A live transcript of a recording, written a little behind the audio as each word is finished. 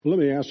Let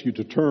me ask you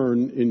to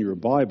turn in your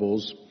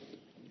Bibles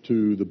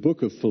to the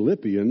book of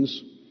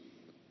Philippians,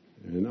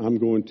 and I'm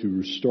going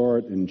to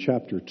start in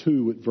chapter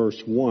 2 at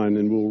verse 1,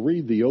 and we'll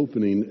read the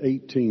opening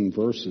 18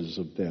 verses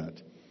of that.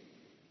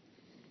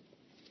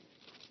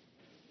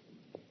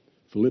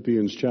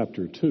 Philippians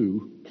chapter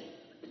 2,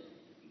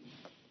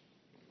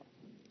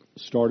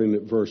 starting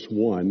at verse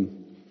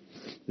 1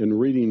 and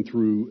reading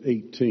through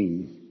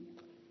 18.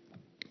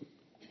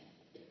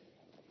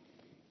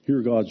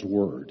 Hear God's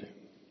word.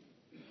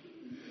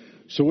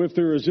 So if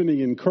there is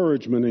any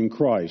encouragement in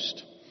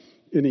Christ,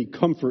 any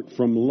comfort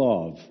from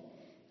love,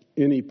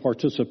 any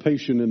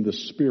participation in the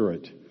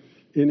Spirit,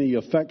 any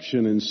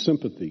affection and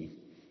sympathy,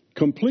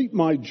 complete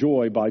my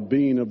joy by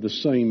being of the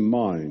same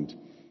mind,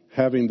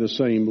 having the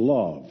same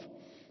love,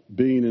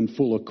 being in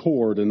full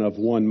accord and of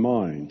one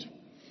mind.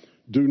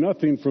 Do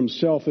nothing from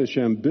selfish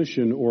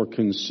ambition or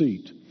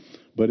conceit,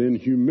 but in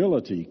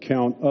humility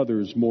count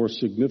others more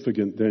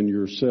significant than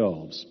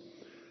yourselves.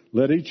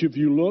 Let each of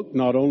you look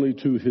not only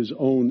to his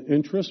own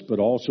interest, but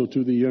also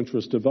to the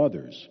interest of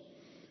others.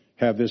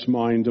 Have this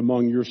mind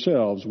among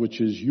yourselves,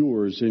 which is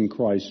yours in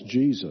Christ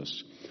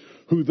Jesus,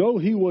 who, though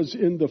he was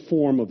in the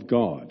form of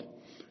God,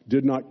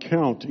 did not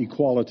count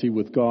equality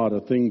with God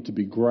a thing to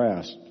be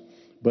grasped,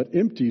 but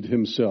emptied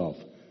himself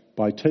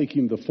by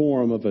taking the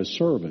form of a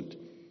servant,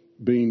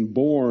 being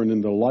born in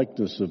the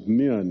likeness of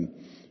men,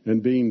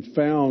 and being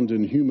found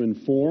in human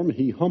form,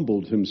 he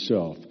humbled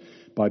himself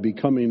by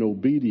becoming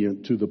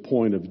obedient to the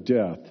point of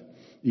death,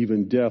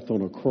 even death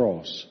on a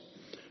cross.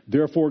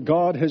 Therefore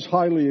God has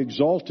highly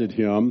exalted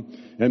him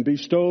and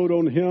bestowed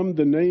on him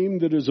the name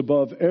that is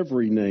above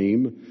every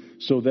name,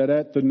 so that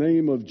at the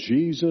name of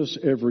Jesus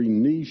every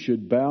knee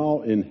should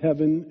bow in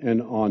heaven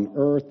and on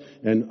earth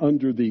and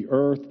under the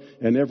earth,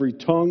 and every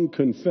tongue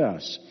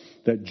confess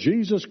that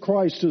Jesus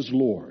Christ is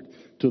Lord,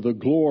 to the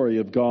glory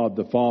of God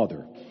the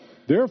Father.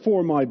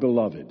 Therefore, my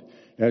beloved,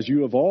 as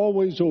you have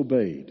always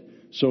obeyed,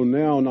 so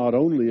now, not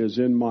only as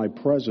in my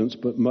presence,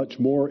 but much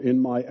more in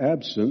my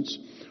absence,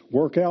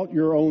 work out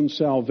your own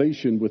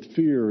salvation with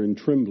fear and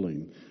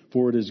trembling,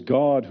 for it is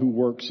God who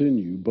works in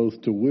you,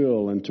 both to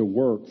will and to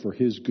work for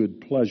his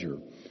good pleasure.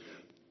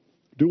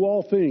 Do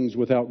all things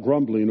without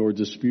grumbling or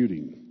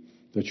disputing,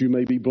 that you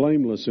may be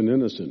blameless and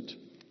innocent,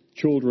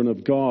 children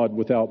of God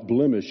without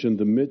blemish in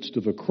the midst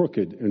of a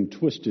crooked and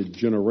twisted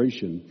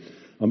generation,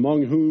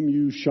 among whom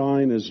you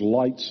shine as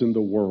lights in the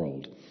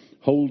world,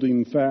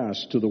 holding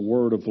fast to the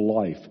word of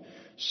life,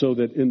 so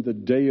that in the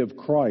day of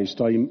Christ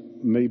I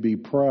may be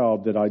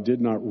proud that I did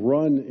not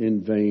run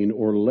in vain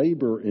or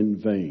labor in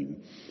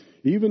vain.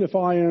 Even if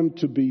I am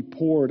to be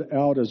poured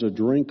out as a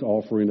drink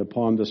offering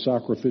upon the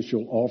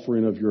sacrificial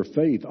offering of your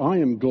faith, I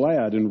am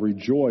glad and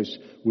rejoice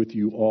with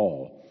you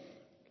all.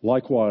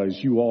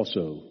 Likewise, you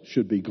also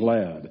should be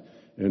glad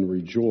and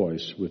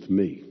rejoice with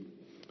me.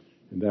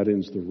 And that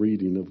ends the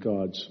reading of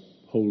God's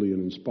holy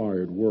and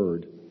inspired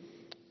word.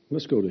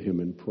 Let's go to him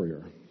in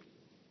prayer.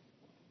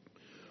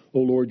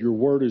 Oh Lord, your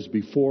word is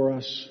before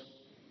us.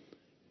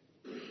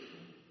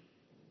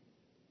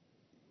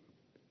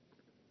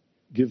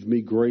 Give me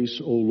grace,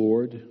 O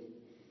Lord,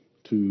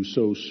 to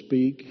so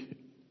speak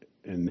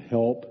and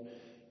help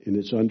in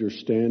its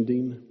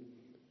understanding.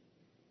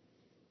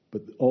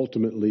 But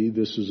ultimately,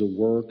 this is a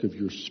work of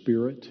your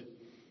Spirit.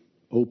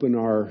 Open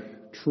our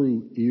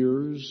true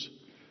ears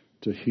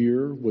to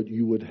hear what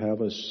you would have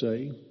us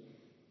say.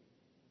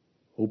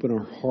 Open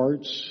our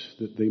hearts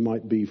that they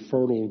might be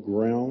fertile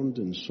ground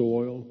and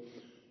soil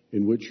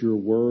in which your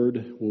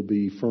word will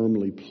be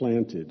firmly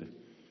planted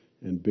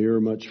and bear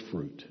much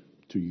fruit.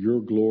 To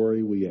your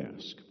glory we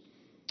ask.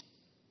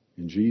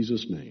 In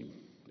Jesus' name,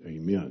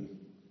 amen.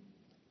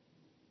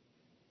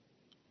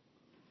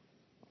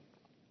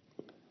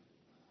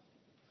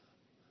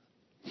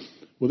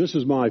 Well, this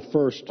is my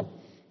first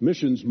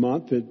missions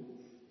month at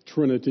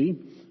Trinity,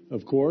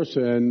 of course,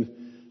 and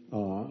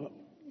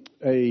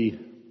a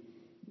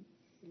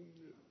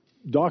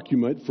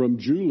document from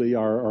Julie,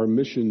 our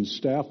missions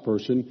staff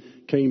person,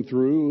 came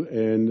through,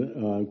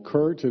 and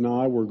Kurt and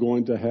I were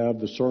going to have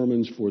the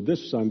sermons for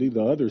this Sunday.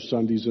 The other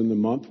Sundays in the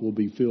month will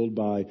be filled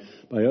by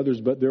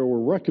others, but there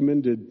were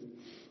recommended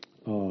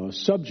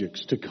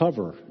subjects to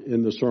cover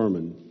in the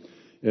sermon.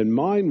 And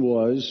mine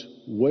was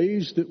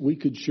ways that we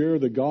could share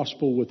the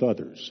gospel with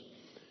others.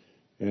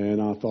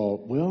 And I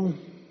thought, well,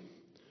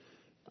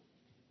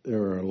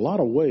 there are a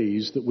lot of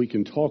ways that we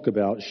can talk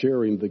about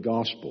sharing the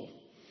gospel.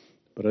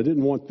 But I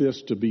didn't want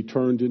this to be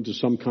turned into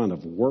some kind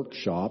of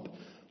workshop,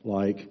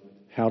 like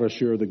how to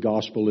share the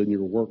gospel in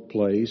your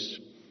workplace,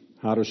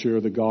 how to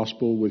share the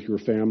gospel with your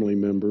family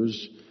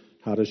members,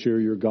 how to share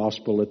your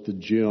gospel at the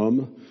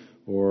gym,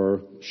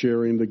 or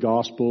sharing the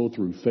gospel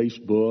through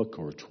Facebook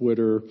or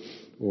Twitter,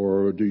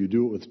 or do you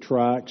do it with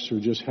tracts, or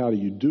just how do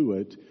you do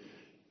it?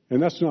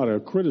 And that's not a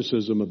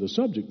criticism of the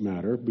subject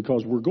matter,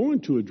 because we're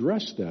going to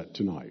address that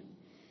tonight.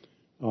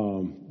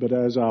 But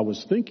as I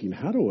was thinking,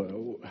 how do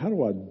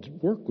I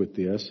work with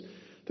this?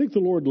 I think the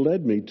Lord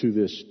led me to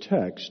this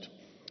text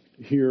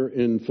here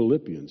in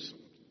Philippians.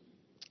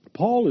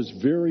 Paul is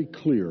very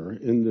clear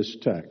in this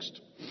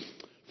text.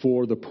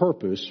 for the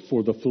purpose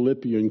for the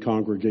Philippian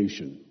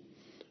congregation.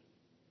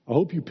 I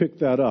hope you picked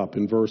that up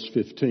in verse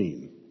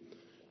 15.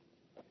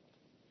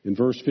 In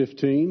verse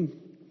 15,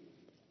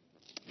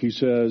 he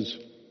says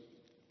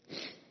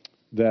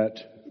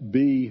that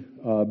be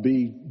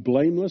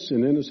blameless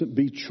and innocent,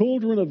 be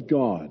children of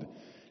God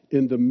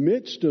in the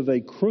midst of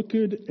a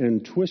crooked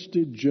and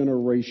twisted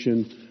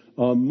generation,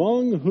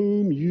 among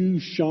whom you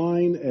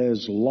shine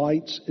as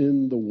lights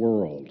in the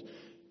world.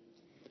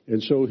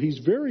 And so he's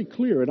very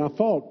clear. And I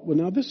thought, well,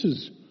 now this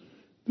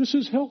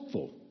is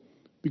helpful,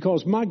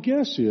 because my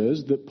guess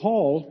is that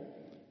Paul,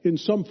 in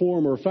some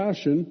form or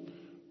fashion,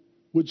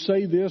 would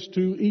say this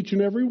to each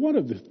and every one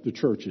of the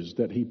churches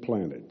that he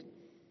planted.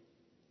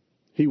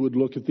 He would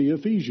look at the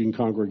Ephesian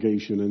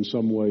congregation in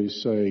some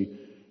ways say,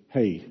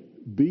 hey,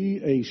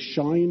 be a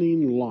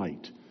shining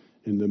light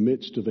in the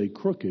midst of a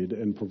crooked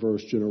and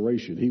perverse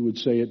generation. He would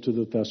say it to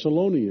the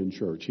Thessalonian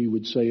church. He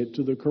would say it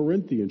to the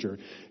Corinthian church.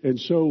 And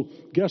so,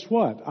 guess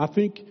what? I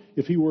think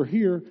if he were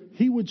here,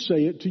 he would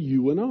say it to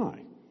you and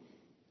I.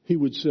 He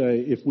would say,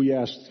 if we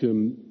asked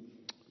him,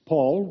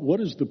 Paul,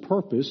 what is the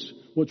purpose?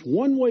 What's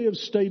one way of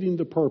stating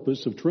the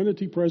purpose of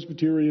Trinity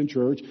Presbyterian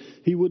Church?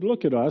 He would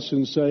look at us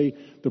and say,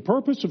 the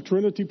purpose of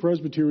Trinity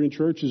Presbyterian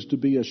Church is to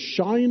be a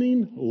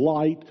shining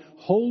light,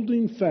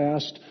 holding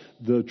fast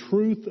the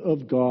truth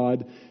of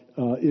God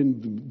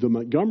in the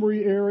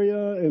Montgomery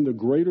area and the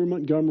greater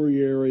Montgomery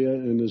area,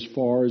 and as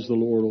far as the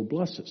Lord will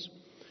bless us.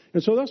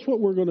 And so that's what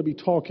we're going to be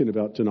talking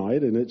about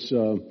tonight. And it's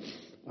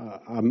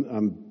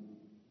I'm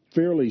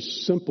fairly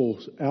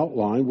simple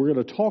outline. We're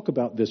going to talk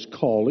about this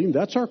calling.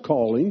 That's our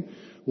calling.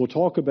 We'll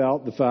talk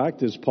about the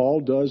fact, as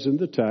Paul does in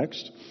the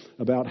text,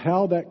 about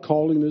how that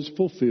calling is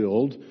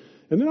fulfilled.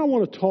 And then I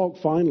want to talk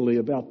finally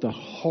about the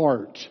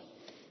heart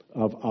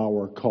of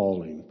our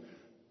calling,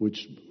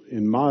 which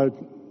in my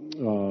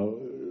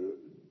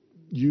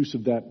use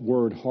of that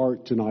word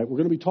heart tonight, we're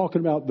going to be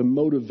talking about the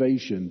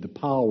motivation, the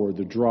power,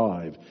 the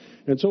drive.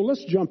 And so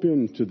let's jump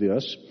into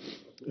this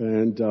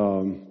and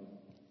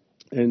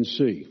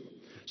see.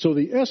 So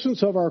the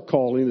essence of our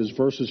calling is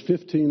verses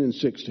 15 and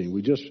 16.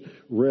 We just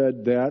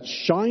read that.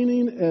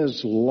 Shining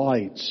as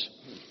lights.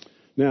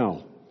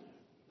 Now,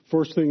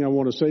 first thing I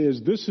want to say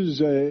is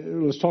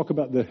let's talk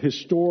about the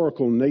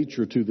historical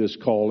nature to this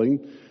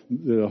calling,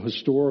 the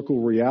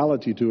historical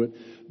reality to it.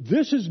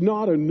 This is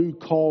not a new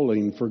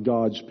calling for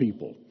God's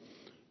people.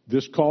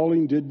 This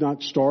calling did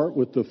not start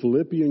with the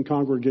Philippian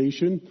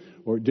congregation,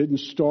 or it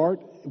didn't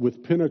start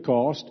with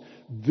Pentecost.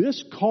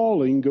 This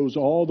calling goes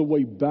all the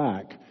way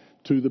back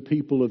to the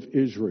people of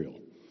Israel.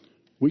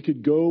 We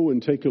could go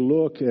and take a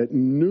look at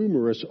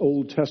numerous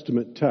Old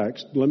Testament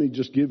texts. Let me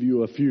just give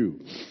you a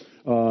few.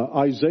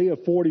 Isaiah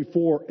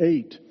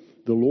 44:8,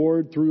 the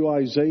Lord through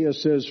Isaiah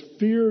says,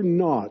 "Fear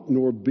not,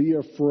 nor be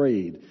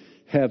afraid.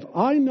 Have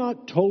I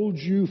not told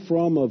you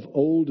from of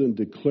old and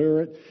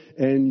declare it?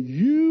 And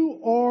you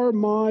are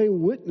my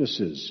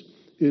witnesses.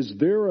 Is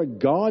there a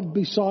God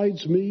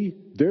besides me?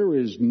 There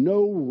is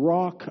no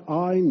rock,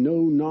 I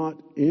know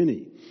not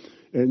any."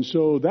 And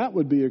so that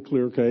would be a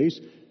clear case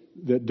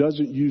that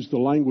doesn't use the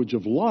language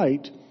of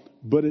light,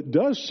 but it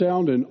does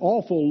sound an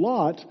awful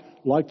lot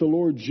like the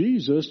Lord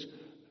Jesus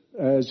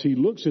as he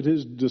looks at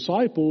his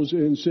disciples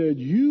and said,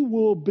 "You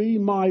will be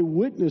my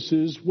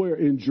witnesses where?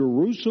 In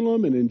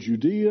Jerusalem and in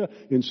Judea,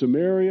 in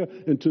Samaria,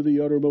 and to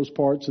the uttermost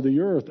parts of the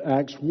earth."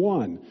 Acts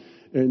 1.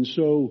 And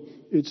so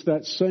it's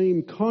that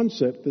same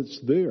concept that's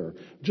there.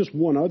 Just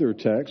one other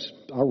text.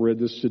 I read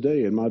this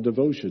today in my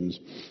devotions,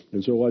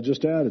 and so I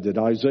just added it.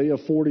 Isaiah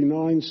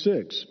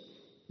 49:6.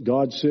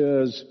 God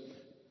says,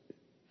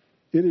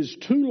 "It is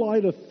too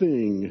light a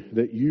thing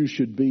that you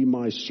should be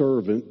my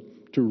servant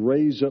to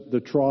raise up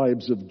the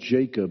tribes of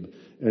Jacob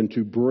and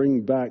to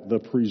bring back the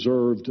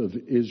preserved of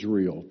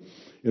Israel."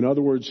 In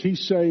other words,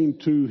 he's saying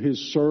to his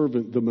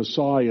servant, the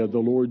Messiah, the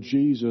Lord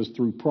Jesus,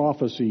 through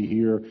prophecy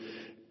here,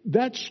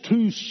 that's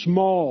too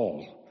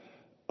small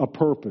a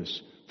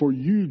purpose for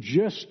you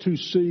just to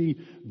see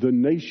the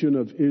nation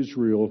of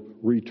Israel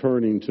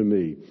returning to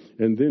me.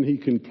 And then he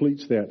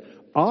completes that.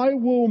 "I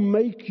will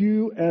make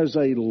you as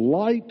a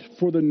light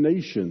for the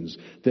nations,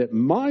 that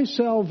my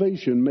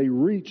salvation may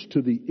reach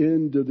to the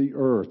end of the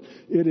earth."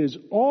 It has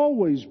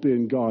always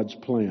been God's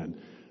plan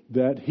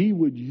that he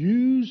would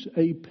use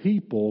a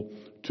people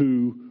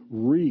to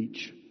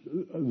reach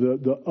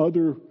the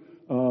other,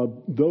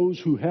 those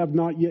who have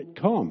not yet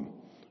come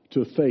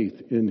to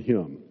faith in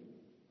him.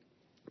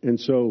 And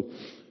so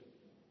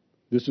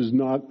this is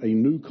not a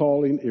new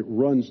calling. It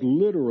runs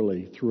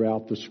literally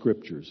throughout the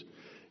scriptures.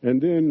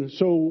 And then,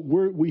 so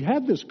we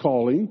have this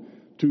calling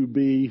to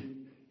be,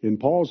 in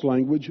Paul's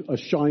language, a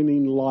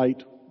shining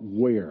light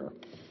where?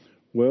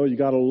 Well, you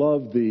got to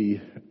love the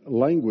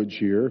language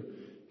here.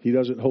 He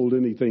doesn't hold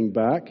anything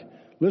back.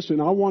 Listen,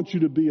 I want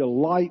you to be a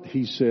light,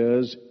 he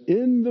says,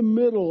 in the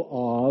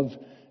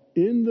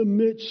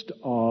midst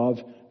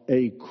of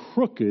a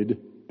crooked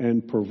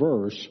and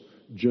perverse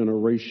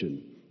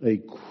generation. A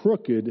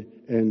crooked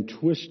and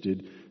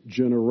twisted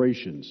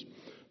generations.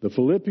 The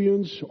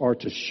Philippians are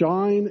to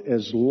shine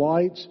as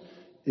lights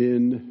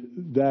in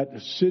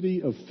that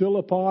city of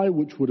Philippi,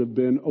 which would have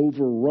been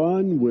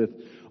overrun with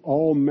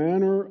all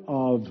manner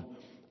of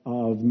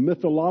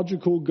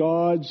mythological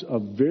gods,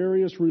 of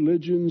various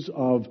religions,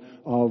 of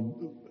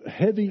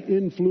heavy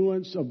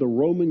influence of the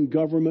Roman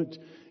government.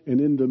 And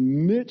in the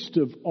midst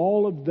of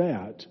all of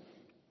that,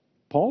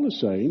 Paul is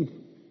saying,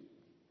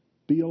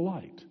 be a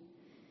light.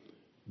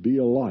 Be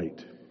a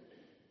light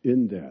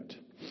in that.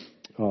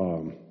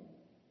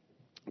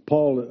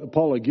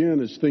 Paul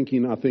again is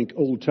thinking, I think,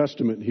 Old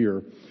Testament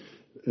here.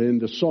 In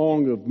the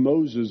Song of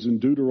Moses in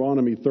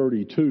Deuteronomy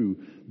 32,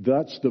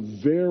 that's the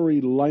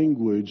very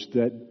language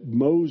that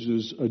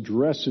Moses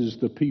addresses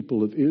the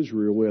people of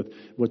Israel with.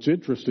 What's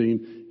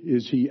interesting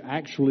is he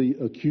actually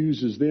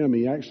accuses them.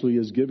 He actually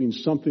is giving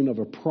something of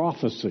a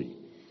prophecy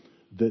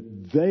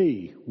that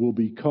they will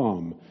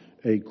become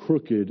a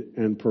crooked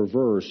and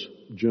perverse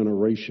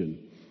generation,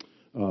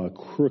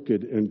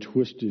 crooked and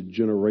twisted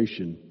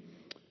generation.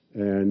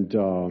 And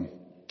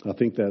I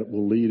think that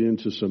will lead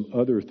into some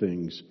other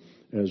things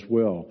as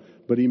well.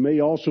 But he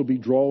may also be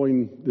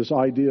drawing this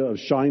idea of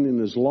shining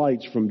his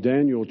lights from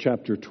Daniel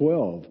chapter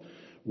 12,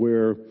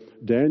 where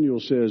Daniel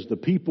says the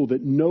people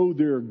that know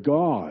their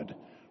God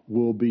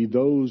will be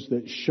those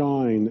that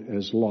shine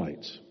as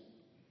lights.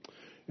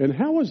 And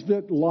how is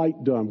that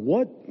light done?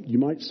 What, you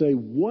might say,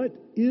 what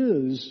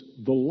is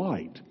the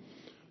light?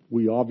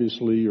 We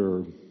obviously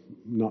are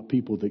not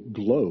people that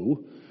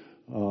glow.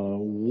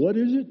 What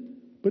is it?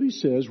 But he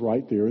says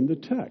right there in the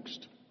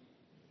text.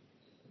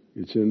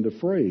 It's in the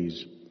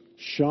phrase,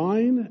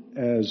 shine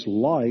as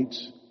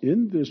lights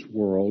in this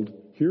world.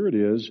 Here it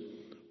is,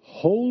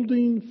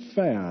 holding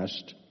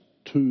fast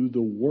to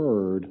the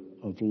word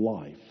of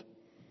life.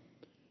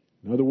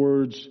 In other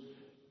words,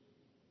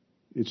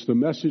 it's the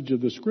message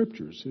of the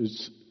Scriptures.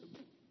 It's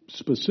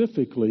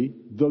specifically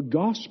the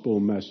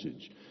gospel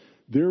message.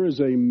 There is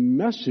a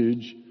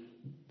message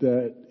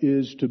that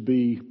is to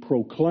be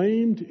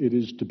proclaimed, it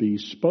is to be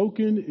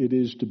spoken, it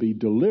is to be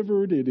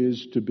delivered, it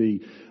is to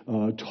be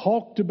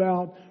talked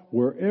about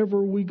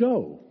wherever we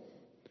go.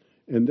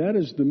 And that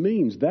is the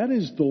means, that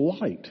is the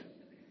light,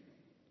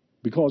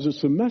 because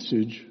it's a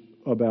message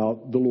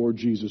about the Lord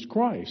Jesus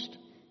Christ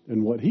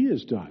and what He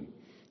has done.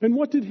 And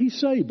what did He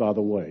say, by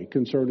the way,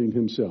 concerning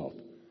Himself?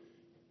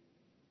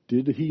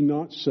 Did He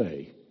not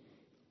say,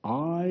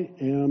 I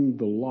am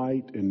the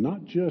light, and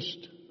not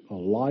just a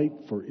light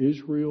for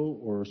Israel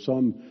or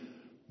some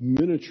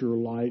miniature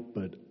light,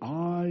 but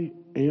I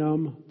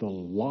am the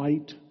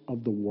light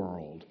of the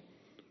world.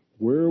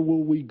 Where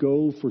will we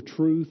go for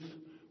truth?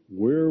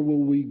 Where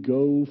will we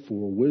go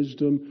for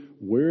wisdom?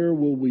 Where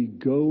will we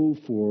go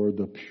for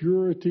the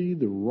purity,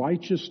 the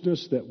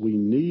righteousness that we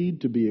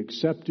need to be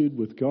accepted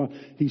with God?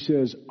 He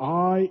says,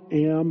 I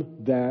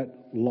am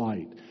that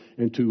light.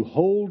 And to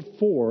hold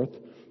forth,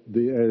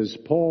 as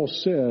Paul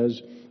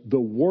says, the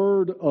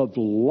word of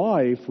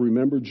life.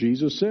 Remember,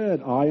 Jesus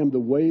said, I am the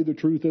way, the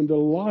truth, and the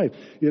life.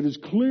 It is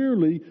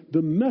clearly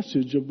the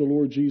message of the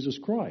Lord Jesus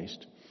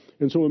Christ.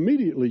 And so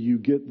immediately you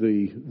get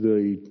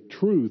the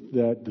truth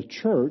that the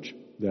church,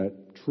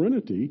 that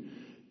Trinity,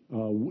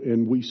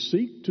 and we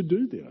seek to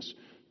do this,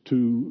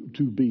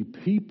 to be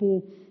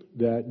people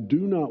that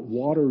do not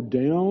water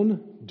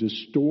down,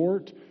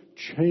 distort,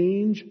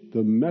 change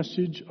the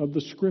message of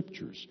the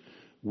Scriptures.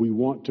 We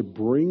want to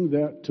bring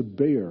that to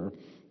bear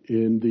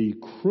in the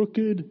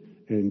crooked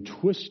and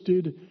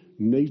twisted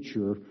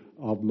nature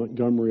of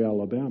Montgomery,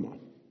 Alabama.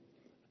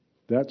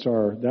 That's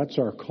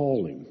our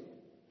calling,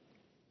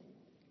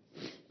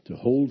 to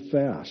hold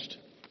fast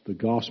the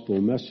gospel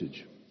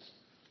message.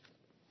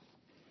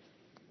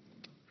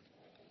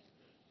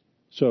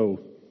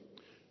 So,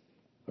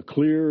 a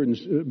clear,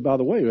 and by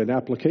the way, an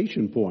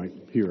application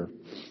point here.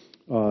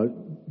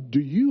 Do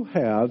you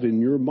have in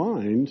your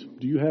mind,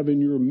 do you have in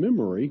your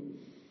memory,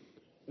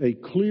 a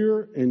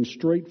clear and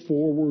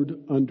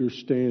straightforward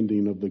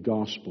understanding of the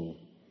gospel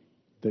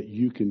that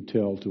you can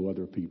tell to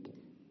other people?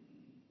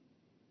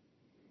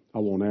 I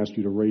won't ask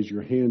you to raise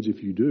your hands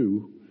if you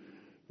do,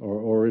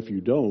 or if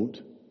you don't.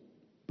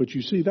 But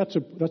you see, that's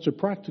a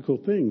practical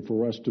thing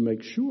for us to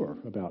make sure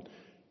about.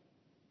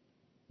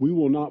 We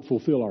will not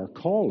fulfill our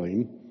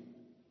calling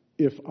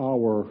if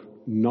our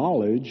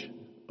knowledge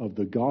of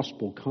the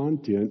gospel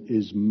content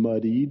is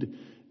muddied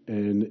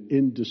and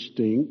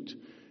indistinct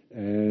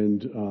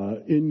and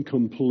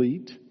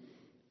incomplete.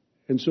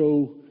 And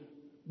so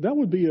that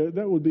would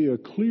be a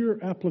clear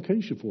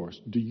application for us.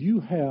 Do you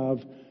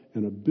have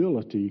an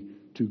ability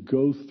to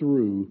go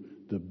through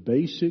the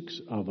basics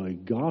of a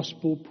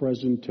gospel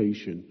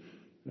presentation,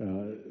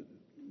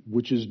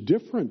 which is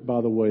different,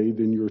 by the way,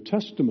 than your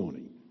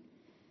testimony?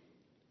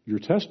 Your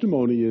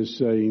testimony is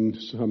saying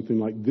something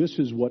like, this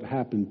is what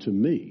happened to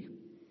me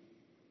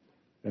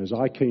as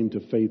I came to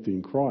faith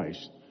in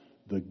Christ.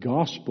 The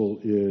gospel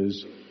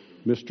is,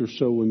 Mr.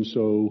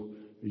 So-and-so,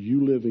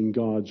 you live in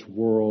God's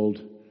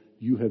world.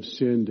 You have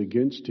sinned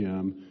against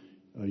Him.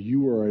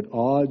 You are at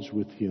odds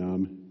with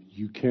Him.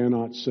 You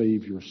cannot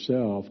save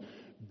yourself.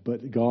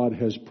 But God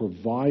has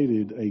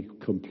provided a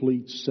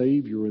complete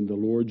Savior in the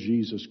Lord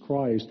Jesus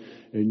Christ,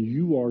 and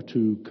you are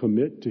to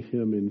commit to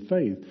Him in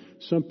faith.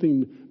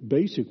 Something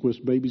basic with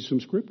maybe some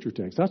scripture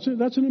text.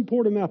 That's an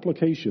important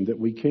application that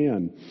we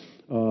can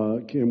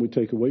we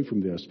take away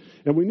from this.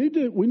 And we need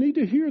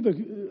to hear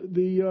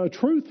the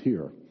truth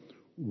here.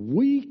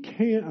 We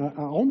can't.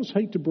 I almost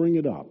hate to bring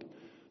it up,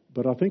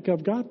 but I think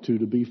I've got to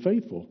be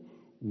faithful.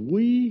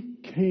 We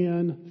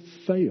can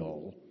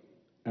fail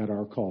at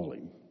our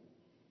calling.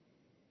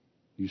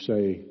 You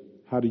say,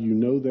 how do you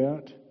know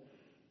that?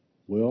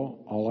 Well,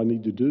 all I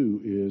need to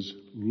do is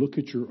look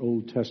at your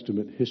Old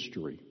Testament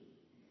history.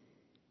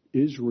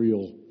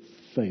 Israel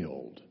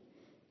failed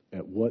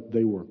at what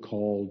they were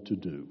called to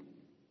do.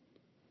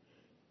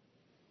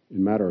 As a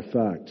matter of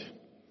fact,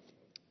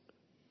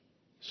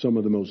 some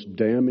of the most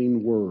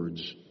damning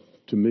words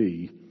to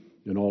me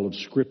in all of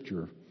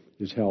Scripture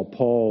is how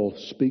Paul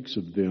speaks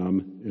of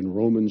them in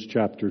Romans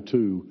chapter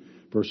 2,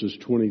 verses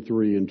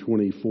 23 and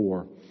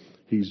 24.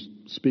 He's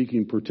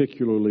speaking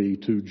particularly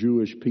to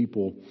Jewish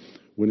people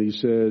when he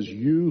says,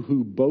 "You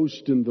who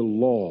boast in the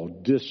law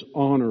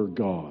dishonor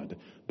God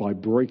by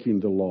breaking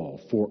the law.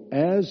 For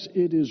as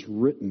it is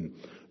written,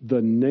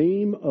 the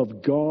name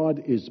of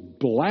God is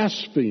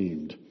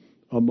blasphemed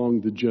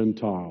among the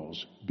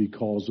Gentiles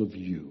because of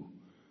you."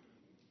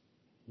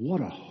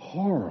 What a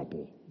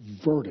horrible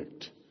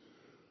verdict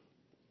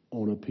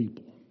on a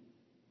people.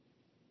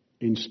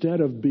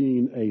 Instead of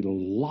being a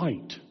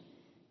light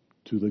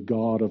to the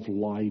God of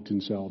light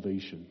and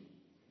salvation,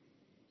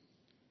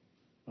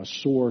 a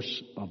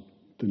source of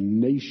the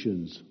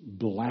nations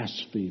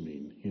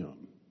blaspheming Him.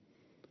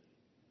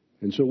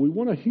 And so we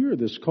want to hear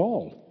this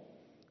call.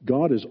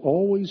 God is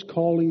always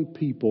calling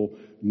people,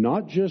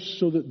 not just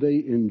so that they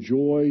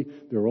enjoy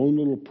their own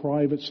little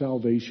private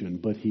salvation,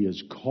 but He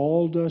has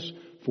called us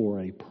for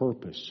a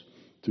purpose,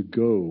 to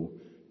go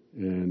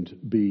and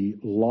be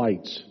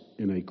lights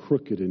in a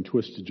crooked and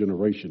twisted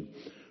generation.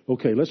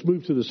 Okay, let's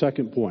move to the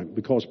second point,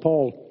 because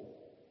Paul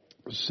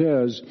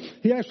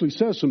he actually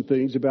says some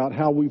things about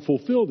how we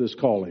fulfill this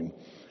calling.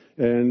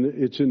 And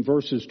it's in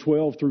verses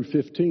 12 through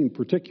 15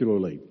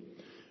 particularly.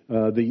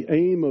 The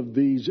aim of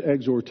these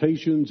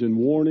exhortations and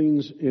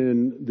warnings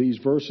in these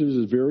verses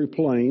is very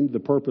plain, the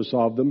purpose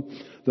of them.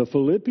 The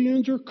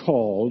Philippians are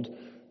called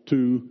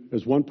to,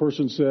 as one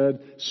person said,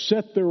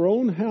 set their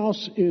own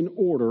house in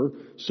order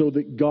so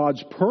that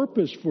God's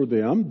purpose for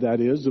them,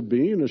 that is, of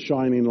being a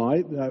shining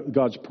light,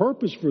 God's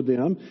purpose for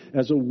them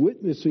as a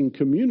witnessing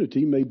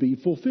community may be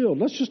fulfilled.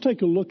 Let's just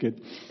take a look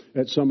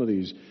at some of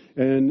these.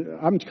 And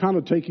I'm kind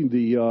of taking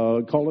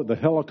call it the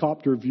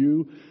helicopter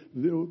view.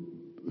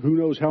 Who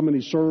knows how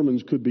many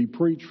sermons could be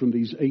preached from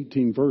these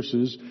 18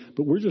 verses,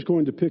 but we're just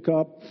going to pick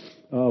up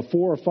 4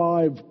 or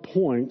 5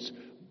 points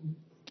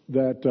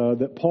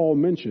that Paul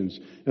mentions.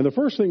 And the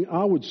first thing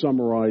I would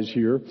summarize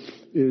here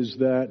is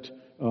that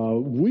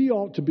we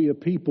ought to be a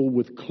people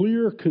with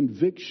clear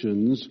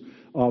convictions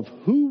of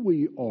who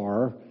we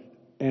are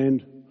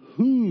and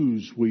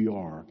whose we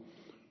are.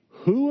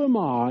 Who am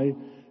I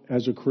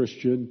as a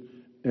Christian,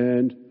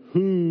 and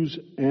whose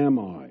am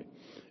I?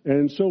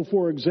 And so,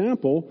 for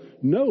example,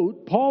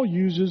 note, Paul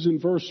uses in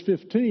verse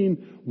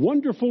 15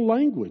 wonderful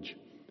language.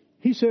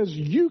 He says,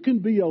 you can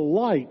be a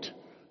light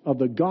of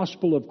the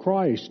gospel of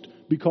Christ,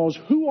 because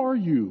who are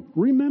you?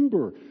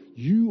 Remember,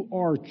 you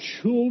are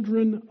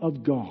children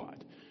of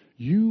God.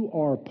 You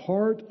are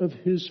part of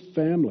His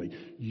family.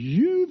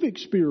 You've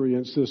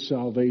experienced this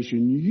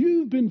salvation.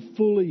 You've been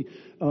fully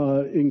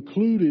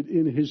included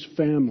in His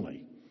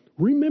family.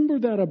 Remember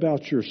that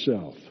about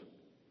yourself.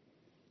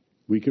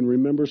 We can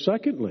remember,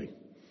 secondly,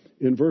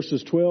 in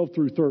verses 12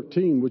 through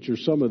 13, which are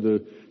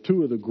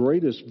two of the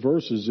greatest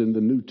verses in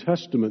the New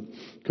Testament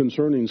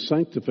concerning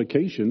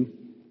sanctification,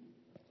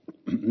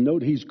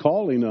 note he's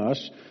calling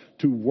us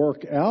to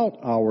work out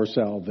our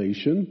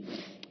salvation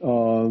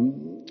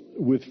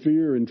with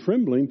fear and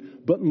trembling.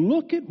 But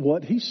look at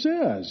what he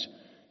says.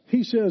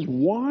 He says,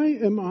 why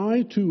am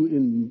I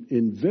to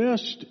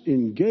invest,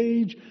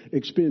 engage,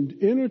 expend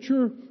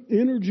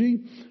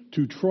energy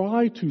to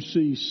try to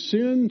see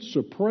sin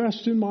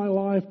suppressed in my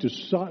life,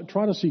 to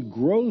try to see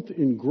growth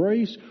in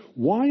grace?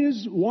 Why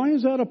is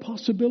that a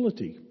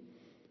possibility?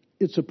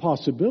 It's a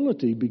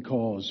possibility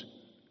because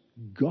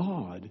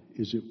God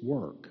is at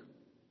work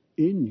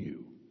in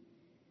you.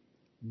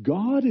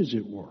 God is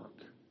at work.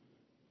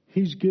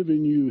 He's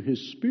given you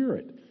His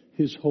Spirit,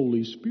 His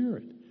Holy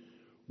Spirit.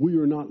 We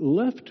are not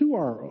left to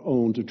our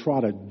own to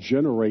try to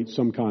generate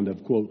some kind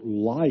of, quote,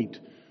 light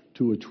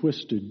to a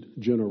twisted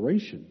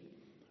generation.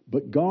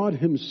 But God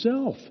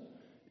Himself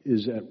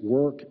is at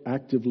work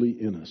actively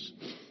in us.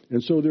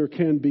 And so there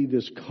can be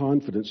this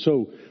confidence.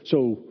 So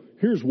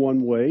here's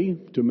one way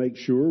to make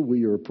sure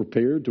we are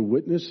prepared to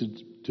witness,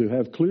 to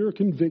have clear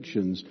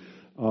convictions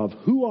of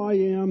who I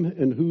am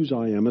and whose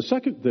I am. A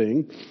second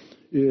thing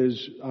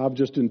is, I've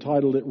just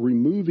entitled it,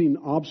 removing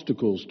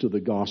obstacles to the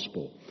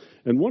gospel.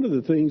 And one of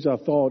the things I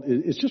thought,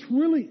 it's just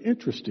really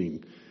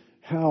interesting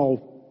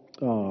how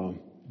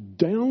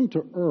down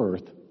to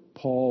earth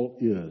Paul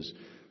is.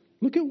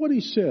 Look at what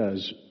he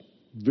says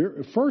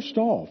First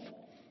off,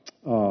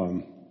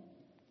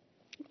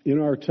 in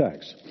our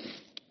text,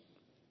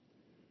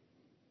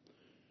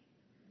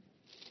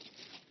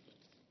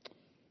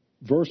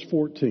 verse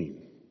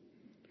 14,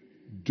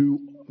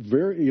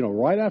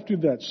 right after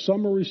that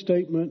summary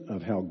statement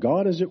of how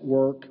God is at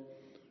work,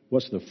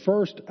 what's the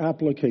first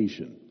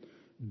application?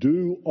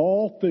 Do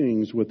all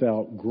things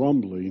without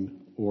grumbling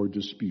or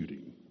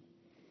disputing.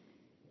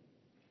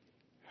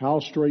 How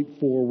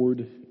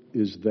straightforward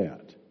is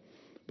that?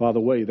 By the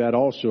way, that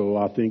also,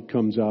 I think,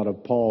 comes out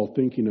of Paul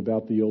thinking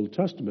about the Old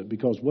Testament,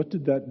 because what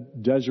did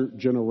that desert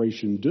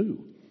generation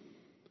do?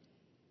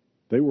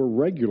 They were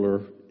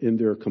regular in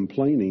their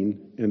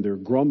complaining and their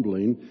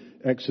grumbling.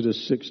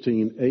 Exodus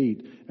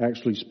 16:8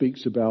 actually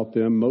speaks about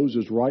them.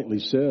 Moses rightly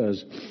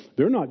says,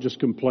 they're not just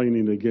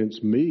complaining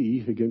against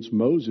me, against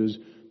Moses,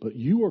 but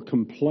you are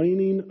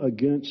complaining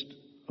against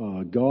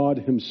God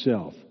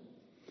himself.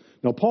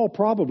 Now, Paul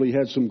probably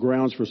had some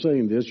grounds for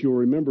saying this. You'll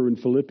remember in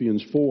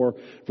Philippians 4,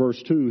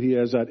 verse 2, he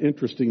has that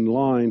interesting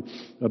line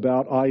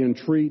about, I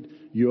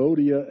entreat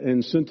Euodia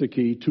and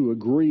Syntyche to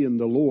agree in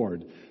the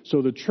Lord.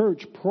 So the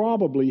church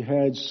probably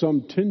had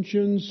some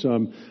tension,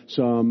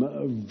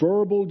 some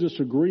verbal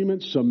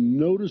disagreements, some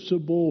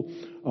noticeable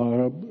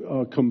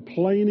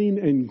complaining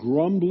and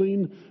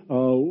grumbling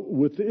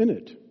within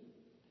it.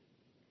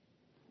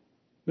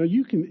 Now,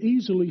 you can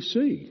easily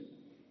see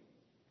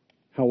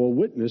how a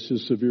witness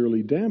is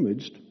severely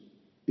damaged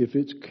if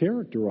it's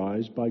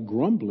characterized by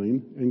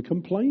grumbling and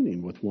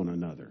complaining with one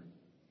another.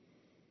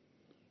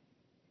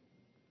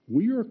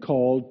 We are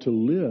called to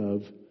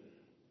live,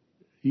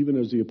 even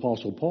as the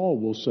Apostle Paul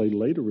will say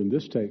later in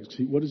this text,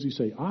 what does he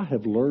say? I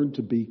have learned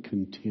to be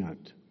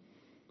content,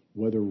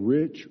 whether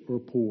rich or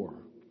poor.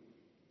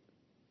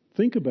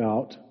 Think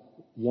about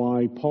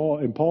why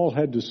Paul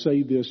had to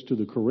say this to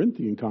the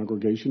Corinthian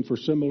congregation for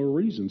similar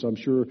reasons. I'm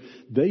sure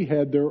they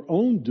had their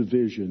own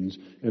divisions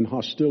and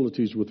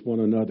hostilities with one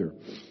another.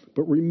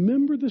 But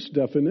remember this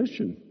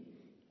definition,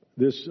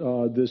 this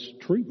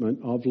treatment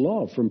of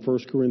love from 1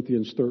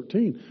 Corinthians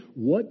 13.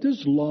 What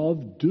does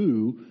love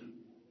do,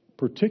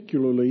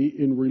 particularly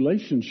in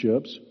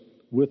relationships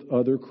with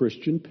other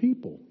Christian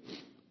people?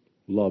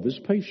 Love is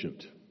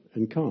patient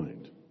and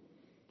kind.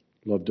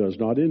 Love does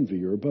not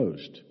envy or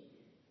boast.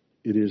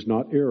 It is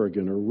not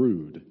arrogant or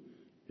rude.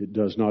 It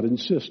does not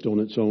insist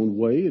on its own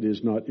way. It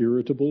is not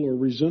irritable or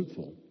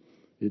resentful.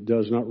 It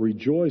does not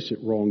rejoice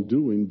at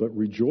wrongdoing, but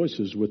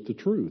rejoices with the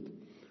truth.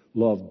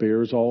 Love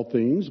bears all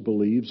things,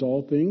 believes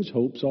all things,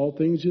 hopes all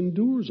things,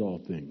 endures all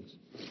things.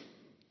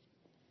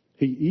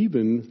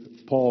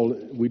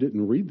 Paul, we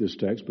didn't read this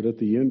text, but at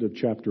the end of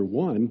chapter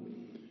 1,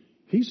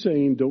 he's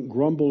saying don't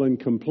grumble and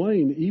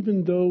complain,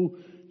 even though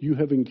you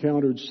have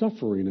encountered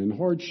suffering and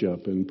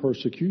hardship and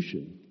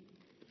persecution.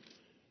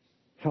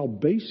 How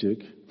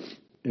basic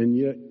and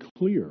yet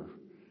clear.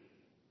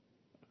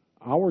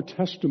 Our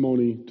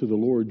testimony to the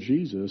Lord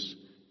Jesus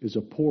is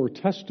a poor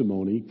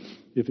testimony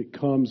if it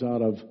comes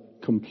out of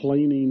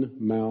complaining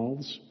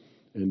mouths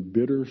and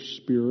bitter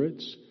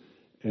spirits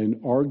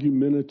and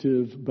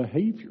argumentative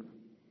behavior.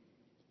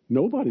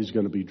 Nobody's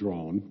going to be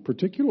drawn,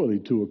 particularly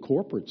to a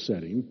corporate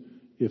setting,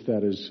 if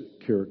that is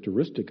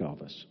characteristic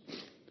of us.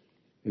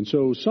 And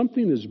so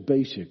something as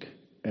basic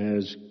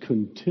as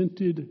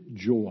contented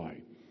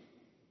joy.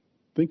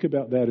 Think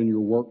about that in your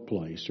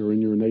workplace or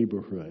in your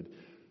neighborhood.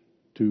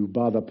 To,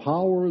 by the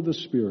power of the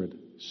Spirit,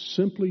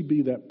 simply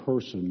be that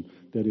person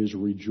that is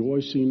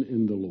rejoicing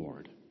in the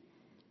Lord.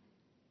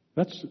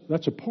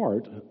 That's a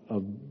part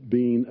of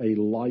being a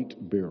light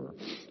bearer.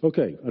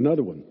 Okay,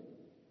 another one.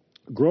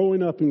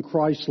 Growing up in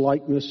Christ's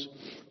likeness,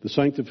 the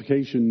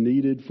sanctification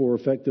needed for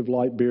effective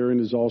light bearing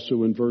is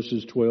also in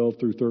verses 12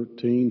 through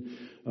 13.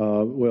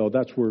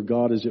 That's where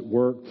God is at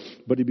work.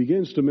 But he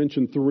begins to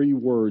mention three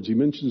words. He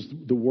mentions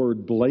the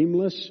word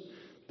blameless,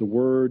 the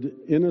word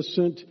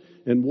innocent,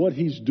 and what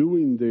he's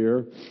doing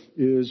there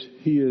is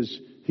he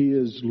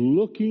is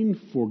looking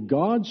for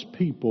God's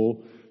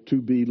people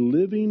to be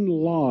living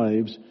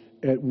lives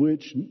at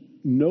which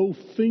no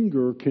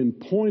finger can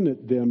point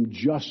at them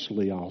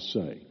justly, I'll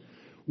say.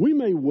 We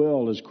may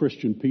well, as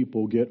Christian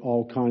people, get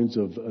all kinds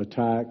of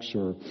attacks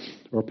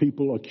or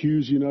people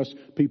accusing us,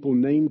 people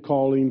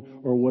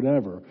name-calling or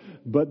whatever.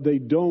 But they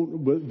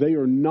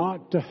are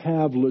not to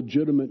have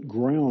legitimate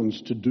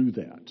grounds to do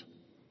that.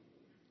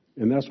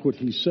 And that's what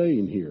he's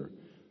saying here.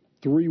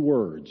 Three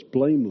words: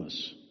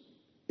 blameless,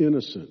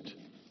 innocent,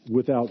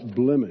 without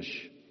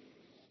blemish.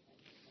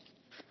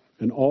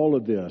 And all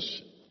of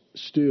this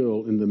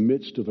still in the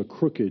midst of a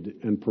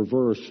crooked and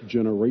perverse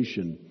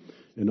generation.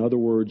 In other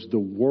words, the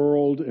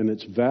world and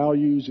its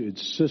values,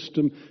 its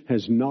system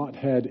has not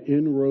had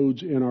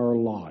inroads in our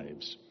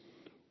lives.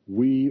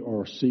 We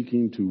are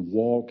seeking to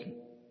walk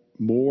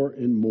more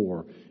and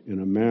more in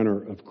a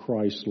manner of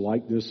Christ's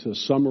likeness. A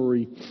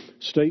summary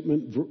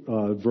statement,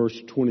 verse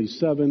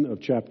 27 of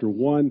chapter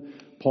 1,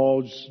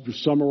 Paul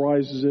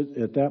summarizes it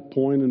at that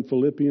point in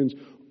Philippians.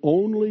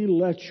 Only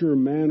let your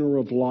manner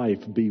of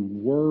life be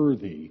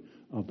worthy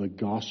of the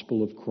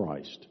gospel of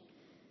Christ.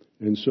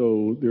 And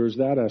so there's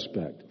that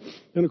aspect.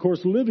 And of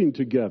course, living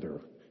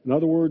together. In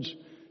other words,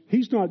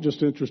 he's not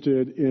just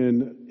interested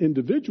in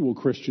individual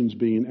Christians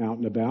being out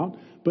and about,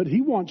 but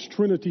he wants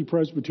Trinity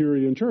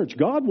Presbyterian Church.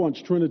 God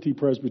wants Trinity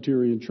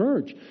Presbyterian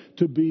Church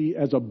to be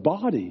as a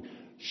body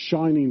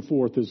shining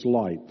forth his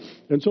light.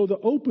 And so the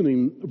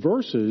opening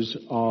verses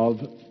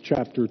of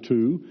chapter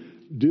 2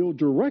 deal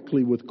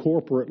directly with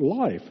corporate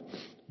life.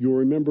 You'll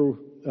remember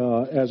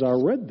as I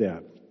read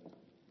that.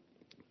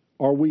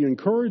 Are we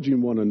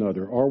encouraging one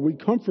another? Are we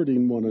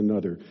comforting one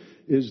another?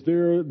 Is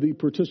there the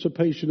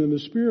participation in the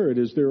Spirit?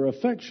 Is there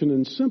affection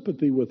and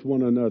sympathy with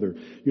one another?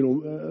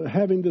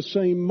 Having the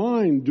same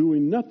mind,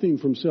 doing nothing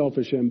from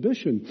selfish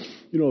ambition.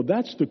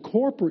 That's the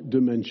corporate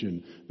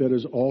dimension that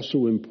is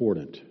also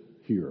important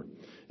here.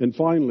 And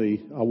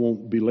finally, I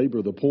won't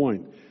belabor the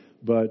point,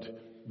 but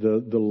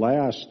the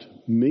last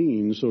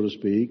means, so to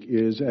speak,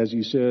 is, as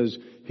he says,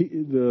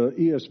 the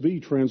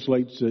ESV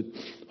translates it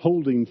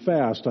holding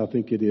fast, I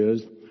think it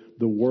is,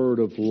 the word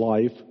of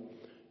life.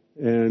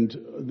 And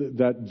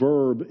that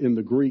verb in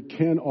the Greek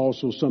can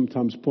also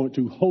sometimes point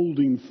to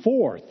holding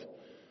forth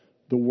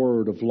the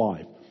word of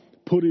life,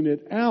 putting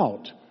it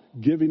out,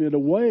 giving it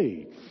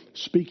away,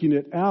 speaking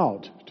it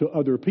out to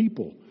other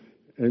people.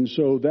 And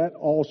so that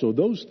also,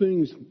 those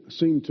things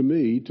seem to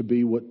me to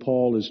be what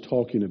Paul is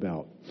talking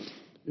about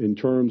in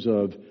terms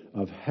of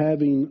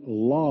having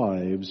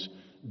lives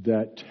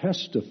that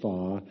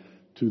testify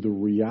to the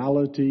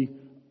reality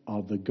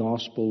of the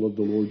gospel of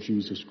the Lord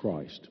Jesus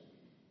Christ.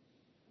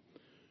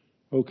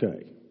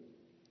 Okay.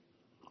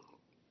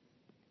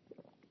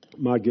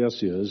 My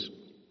guess is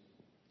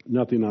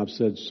nothing I've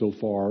said so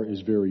far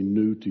is very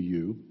new to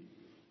you.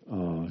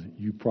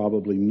 You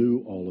probably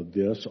knew all of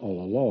this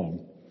all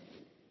along,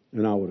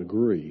 and I would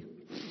agree.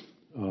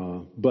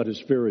 But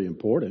it's very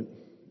important.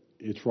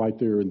 It's right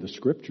there in the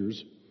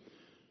Scriptures.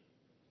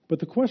 But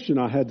the question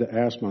I had to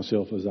ask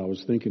myself as I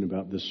was thinking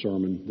about this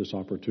sermon, this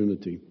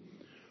opportunity,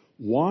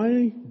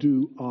 why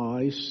do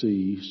I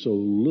see so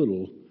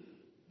little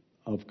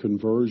of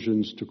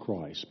conversions to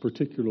Christ,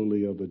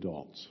 particularly of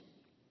adults?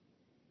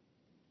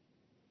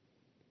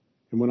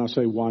 And when I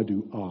say why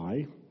do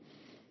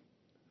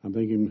I'm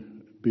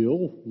thinking,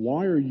 Bill,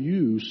 why are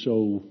you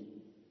so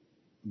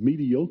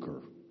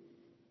mediocre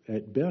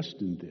at best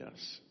in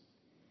this?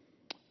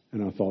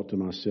 And I thought to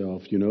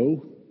myself,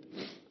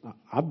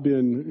 I've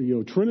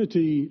been,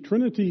 Trinity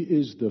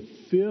is the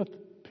 5th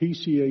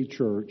PCA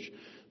church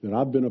that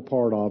I've been a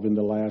part of in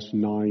the last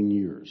 9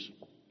 years.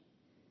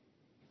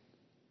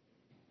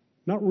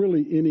 Not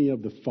really any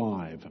of the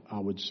 5, I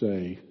would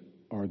say,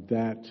 are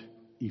that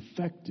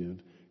effective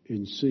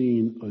in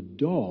seeing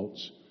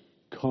adults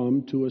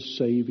come to a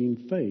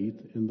saving faith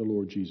in the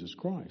Lord Jesus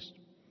Christ.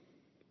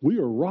 We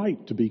are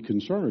right to be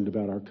concerned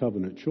about our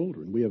covenant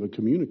children. We have a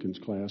communicants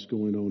class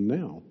going on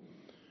now,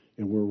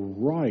 and we're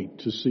right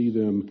to see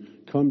them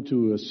come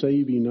to a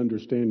saving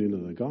understanding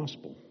of the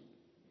gospel.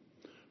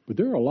 But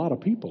there are a lot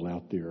of people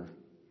out there,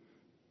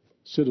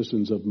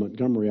 citizens of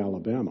Montgomery,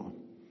 Alabama.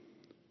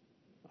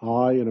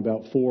 I and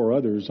about 4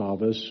 others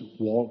of us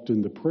walked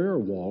in the prayer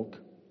walk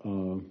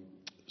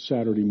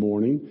Saturday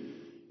morning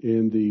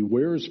in the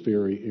Wares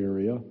Ferry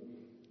area,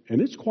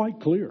 and it's quite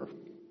clear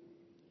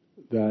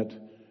that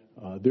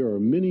there are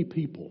many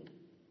people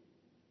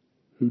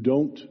who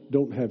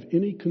don't have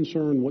any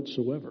concern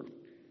whatsoever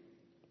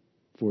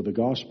for the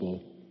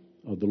gospel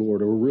of the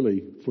Lord, or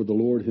really for the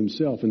Lord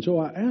himself. And so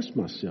I asked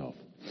myself,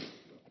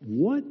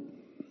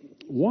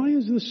 why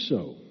is this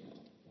so?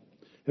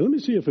 And let me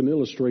see if an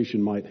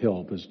illustration might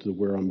help as to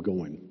where I'm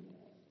going.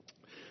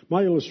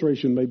 My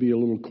illustration may be a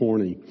little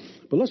corny,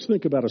 but let's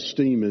think about a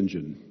steam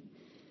engine.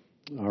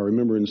 I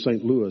remember in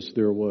St. Louis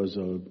there was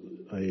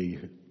a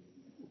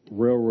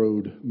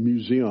railroad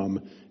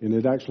museum, and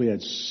it actually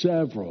had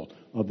several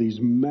of these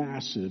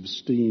massive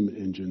steam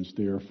engines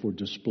there for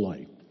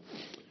display.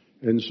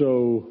 And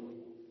so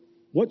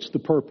what's the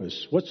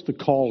purpose? What's the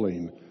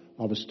calling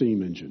of a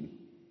steam engine?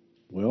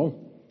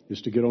 Well,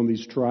 it's to get on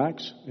these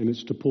tracks, and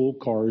it's to pull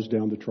cars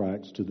down the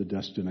tracks to the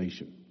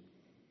destination.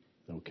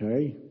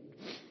 Okay?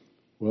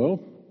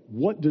 Well,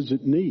 what does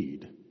it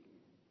need?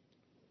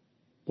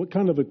 What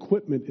kind of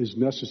equipment is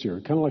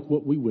necessary? Kind of like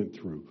what we went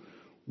through.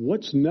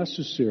 What's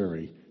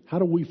necessary? How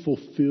do we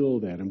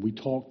fulfill that? And we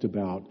talked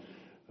about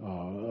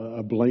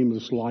a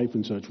blameless life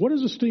and such. What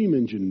does a steam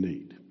engine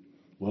need?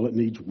 Well, it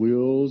needs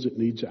wheels, it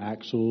needs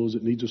axles,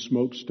 it needs a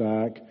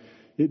smokestack,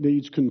 it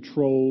needs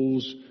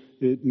controls,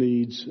 it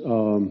needs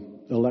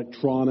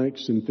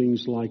electronics and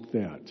things like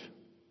that.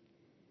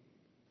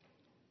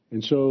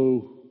 And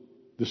so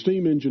the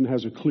steam engine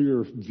has a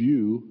clear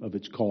view of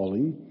its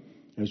calling,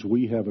 as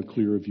we have a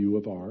clear view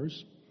of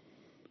ours.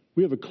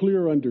 We have a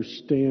clear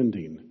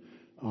understanding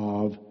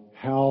of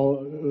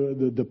how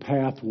the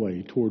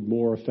pathway toward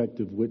more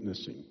effective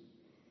witnessing.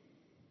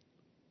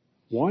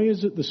 Why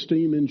is it the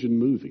steam engine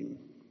moving?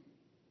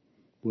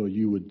 Well,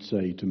 you would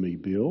say to me,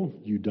 Bill,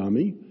 you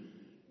dummy,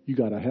 you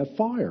got to have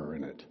fire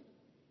in it.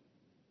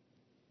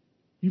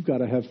 You've got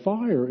to have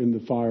fire in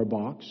the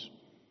firebox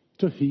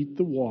to heat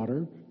the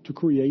water, to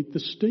create the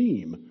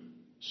steam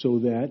so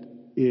that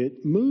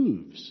it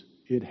moves.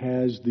 It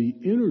has the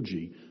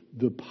energy,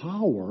 the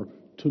power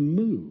to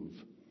move.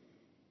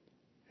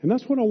 And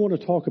that's what I want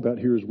to talk about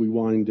here as we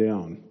wind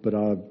down. But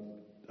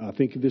I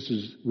think this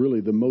is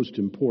really the most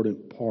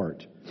important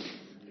part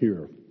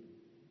here.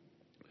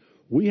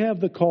 We have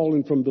the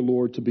calling from the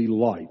Lord to be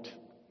light.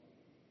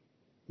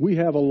 We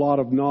have a lot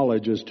of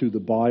knowledge as to the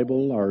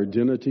Bible, our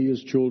identity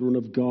as children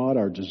of God,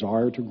 our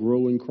desire to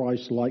grow in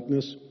Christ's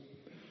likeness.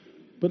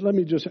 But let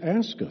me just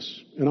ask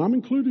us, and I'm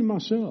including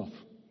myself,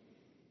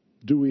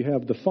 do we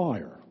have the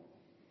fire?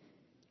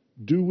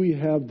 Do we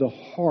have the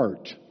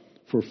heart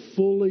for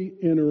fully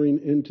entering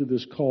into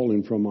this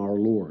calling from our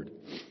Lord?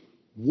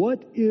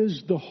 What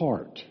is the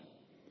heart?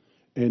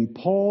 And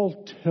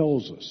Paul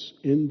tells us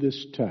in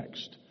this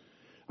text.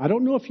 I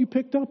don't know if you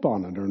picked up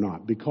on it or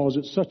not because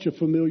it's such a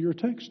familiar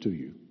text to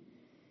you.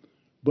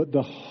 But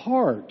the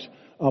heart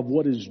of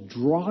what is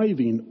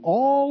driving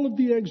all of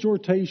the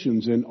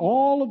exhortations and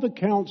all of the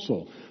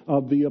counsel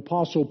of the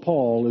Apostle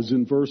Paul is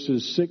in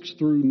verses 6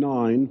 through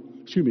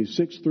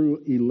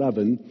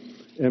 11,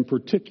 and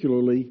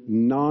particularly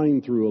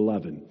 9 through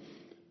 11.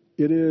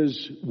 It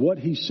is what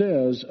he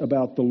says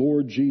about the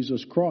Lord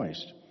Jesus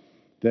Christ,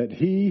 that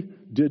he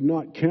did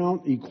not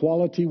count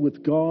equality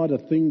with God a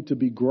thing to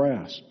be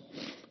grasped,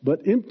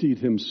 but emptied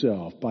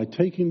himself by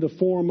taking the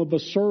form of a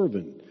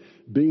servant,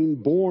 being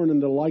born in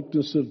the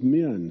likeness of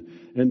men,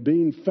 and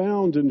being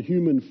found in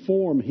human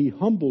form, he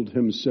humbled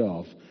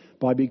himself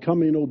by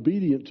becoming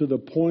obedient to the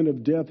point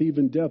of death,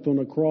 even death on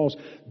a cross.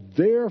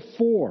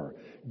 Therefore,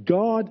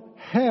 God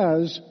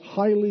has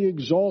highly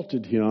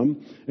exalted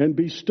him and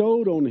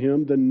bestowed on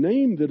him the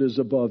name that is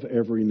above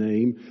every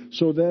name,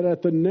 so that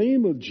at the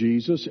name of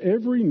Jesus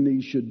every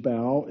knee should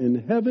bow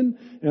in heaven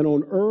and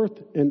on earth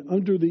and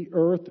under the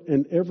earth,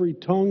 and every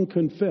tongue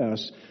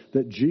confess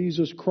that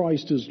Jesus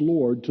Christ is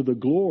Lord, to the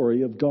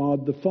glory of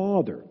God the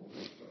Father.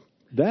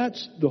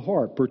 That's the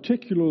heart,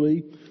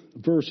 particularly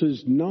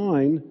verses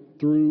 9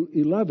 through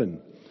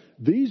 11.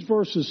 These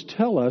verses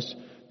tell us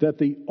that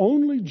the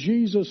only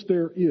Jesus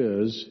there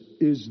is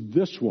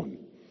this one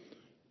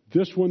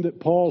that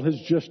Paul has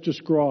just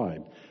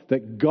described,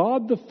 that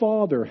God the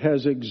Father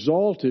has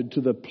exalted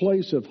to the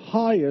place of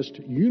highest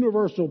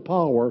universal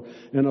power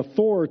and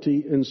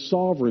authority and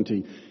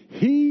sovereignty.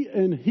 He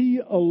and he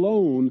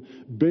alone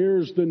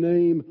bears the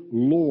name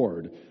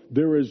Lord.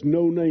 There is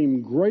no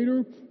name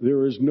greater.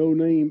 There is no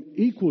name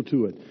equal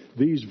to it.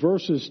 These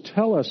verses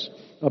tell us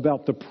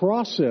about the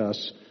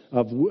process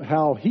of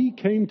how he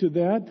came to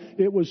that.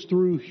 It was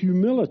through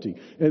humility.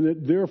 And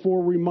it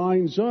therefore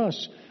reminds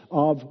us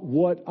of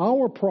what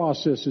our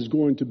process is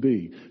going to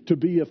be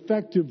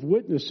effective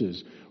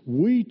witnesses.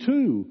 We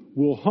too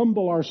will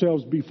humble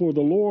ourselves before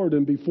the Lord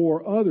and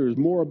before others.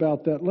 More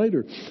about that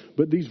later.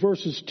 But these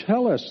verses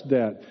tell us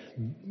that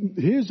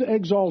his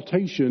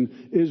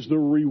exaltation is the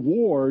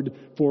reward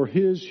for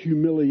his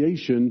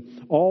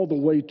humiliation all the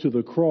way to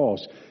the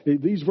cross.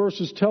 These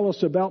verses tell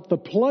us about the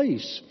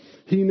place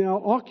he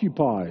now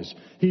occupies.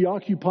 He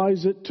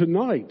occupies it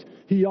tonight.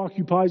 He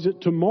occupies it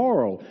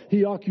tomorrow.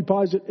 He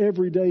occupies it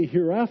every day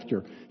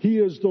hereafter. He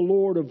is the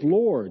Lord of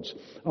Lords.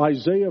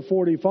 Isaiah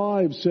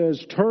 45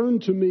 says, "Turn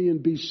to me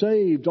and be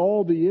saved,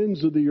 all the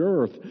ends of the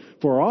earth,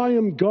 for I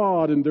am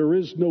God and there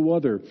is no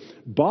other.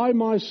 By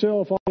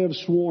myself I have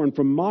sworn,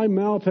 from my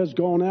mouth has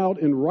gone out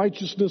in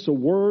righteousness a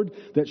word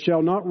that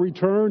shall not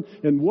return."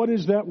 And what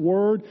is that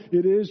word?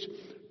 It is,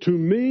 "To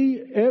me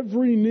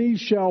every knee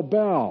shall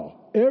bow,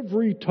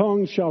 every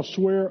tongue shall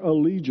swear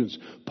allegiance."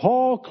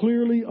 Paul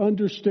clearly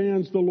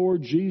understands the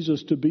Lord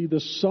Jesus to be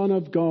the Son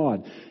of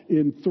God,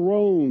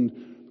 enthroned,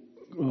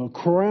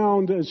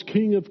 crowned as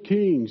King of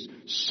Kings,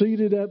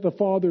 seated at the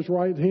Father's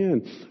right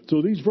hand.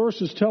 So these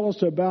verses tell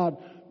us about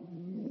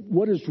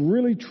what is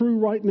really true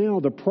right now,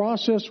 the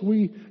process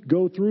we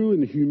go through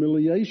in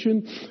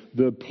humiliation,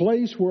 the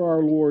place where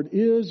our Lord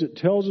is. It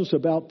tells us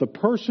about the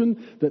person,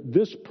 that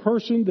this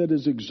person that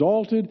is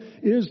exalted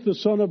is the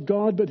Son of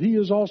God, but he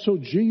is also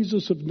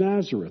Jesus of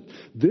Nazareth.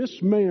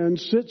 This man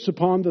sits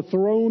upon the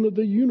throne of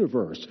the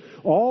universe.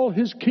 All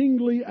his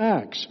kingly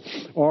acts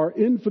are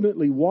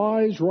infinitely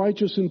wise,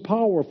 righteous, and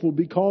powerful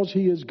because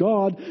he is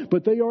God,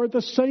 but they are at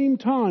the same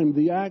time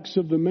the acts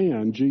of the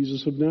man,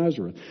 Jesus of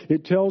Nazareth.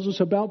 It tells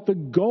us about the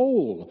goal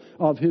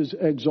of his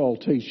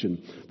exaltation.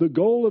 The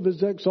goal of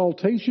his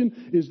exaltation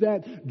is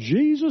that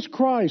Jesus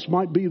Christ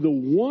might be the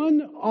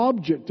one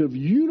object of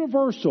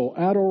universal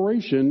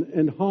adoration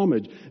and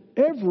homage.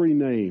 Every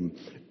name,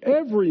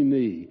 every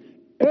knee,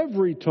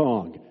 every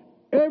tongue,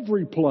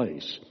 every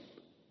place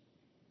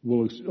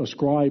will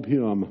ascribe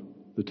him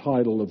the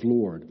title of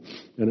Lord.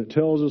 And it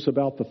tells us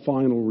about the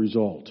final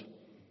result,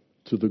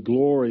 to the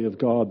glory of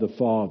God the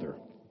Father.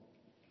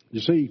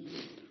 You see,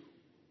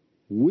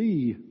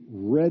 we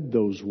read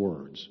those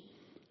words.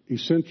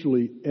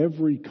 Essentially,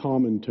 every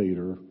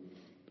commentator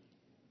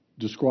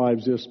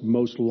describes this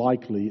most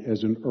likely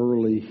as an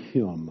early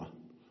hymn.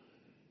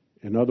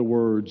 In other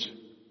words,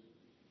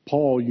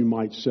 Paul, you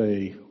might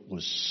say,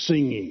 was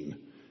singing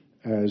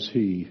as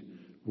he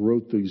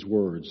wrote these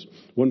words.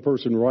 One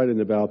person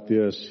writing about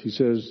this, he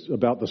says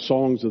about the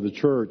songs of the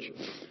church,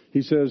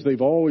 he says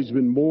they've always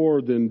been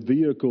more than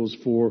vehicles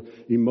for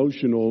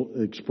emotional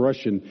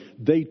expression.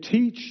 They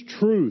teach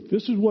truth.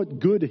 This is what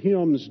good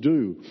hymns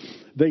do.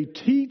 They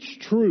teach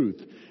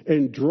truth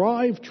and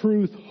drive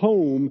truth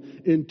home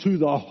into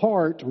the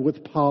heart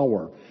with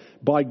power.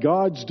 By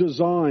God's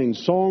design,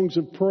 songs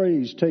of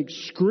praise take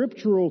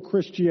scriptural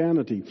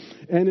Christianity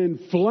and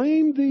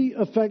inflame the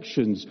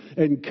affections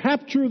and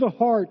capture the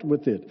heart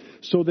with it,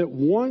 so that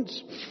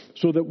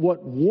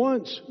what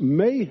once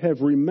may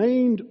have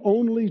remained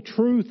only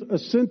truth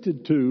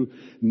assented to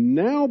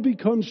now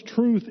becomes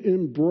truth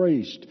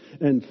embraced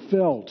and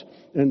felt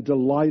and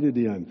delighted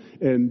in.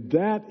 And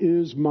that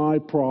is my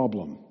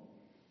problem.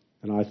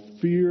 And I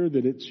fear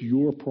that it's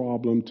your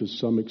problem to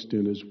some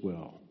extent as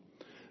well.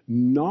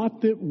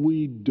 Not that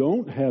we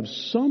don't have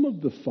some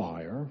of the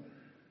fire,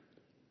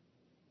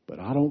 but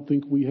I don't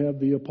think we have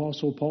the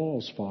Apostle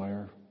Paul's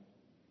fire.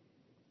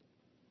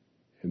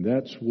 And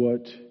that's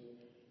what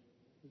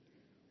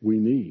we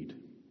need.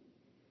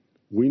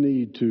 We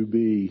need to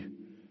be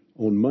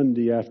on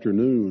Monday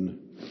afternoon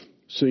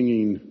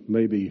singing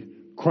maybe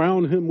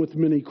 "Crown Him with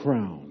Many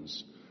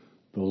Crowns,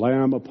 the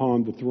Lamb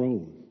upon the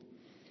throne."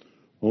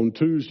 On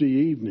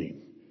Tuesday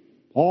evening,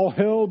 "All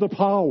hail the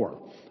power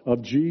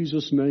of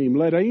Jesus' name.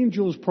 Let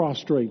angels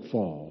prostrate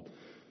fall."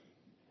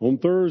 On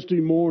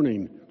Thursday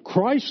morning,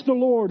 "Christ the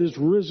Lord is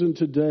risen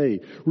today.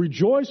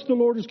 Rejoice, the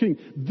Lord is King."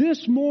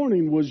 This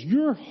morning, was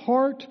your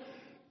heart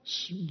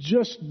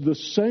just the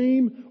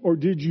same, or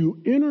did you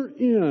enter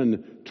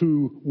in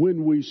to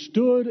when we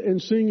stood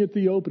and sing at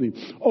the opening?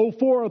 "Oh,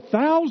 for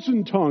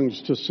 1,000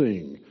 tongues to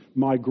sing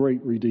my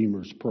great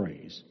Redeemer's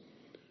praise."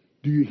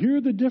 Do you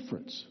hear the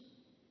difference?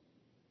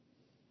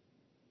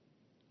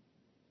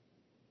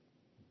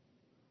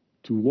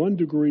 To one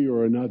degree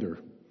or another,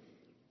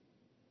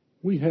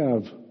 we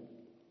have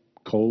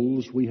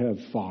coals, we have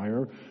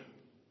fire.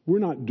 We're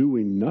not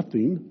doing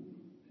nothing.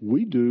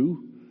 We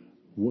do,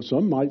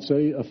 some might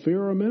say, a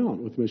fair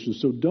amount with missions.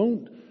 So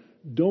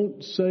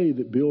don't say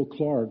that Bill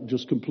Clark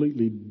just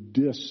completely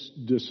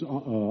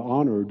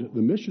dishonored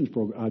the missions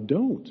program. I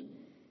don't.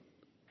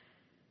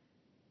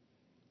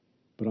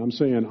 But I'm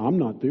saying I'm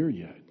not there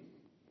yet.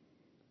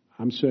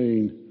 I'm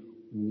saying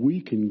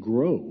we can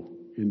grow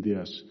in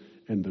this.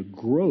 And the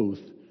growth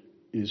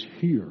is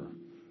here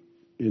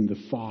in the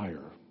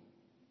fire,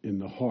 in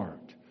the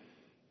heart.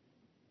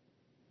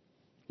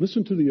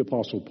 Listen to the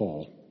Apostle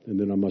Paul, and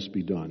then I must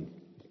be done.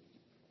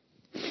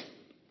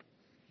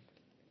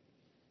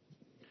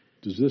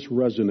 Does this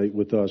resonate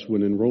with us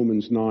when in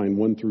Romans 9,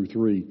 1 through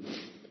 3,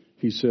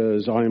 he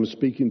says, "I am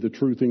speaking the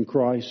truth in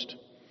Christ.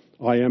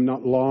 I am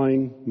not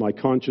lying. My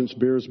conscience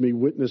bears me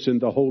witness in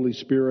the Holy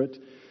Spirit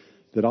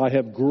that I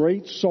have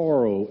great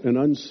sorrow and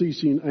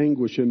unceasing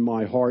anguish in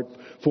my heart,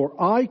 for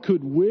I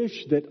could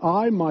wish that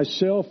I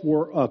myself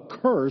were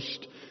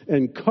accursed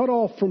and cut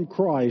off from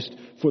Christ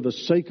for the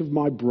sake of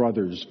my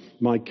brothers,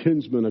 my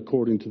kinsmen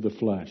according to the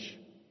flesh."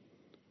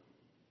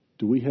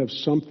 Do we have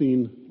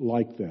something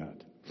like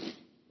that?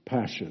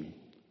 Passion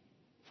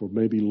for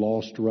maybe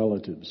lost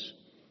relatives,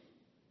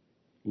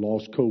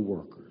 lost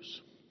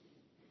co-workers.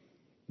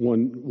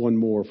 One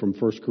more from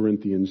 1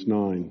 Corinthians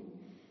 9.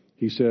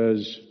 He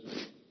says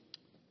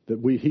that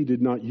he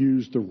did not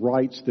use the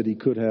rights that he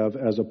could have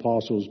as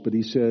apostles, but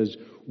he says,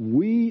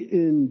 "We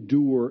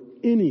endure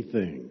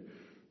anything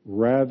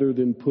rather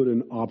than put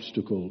an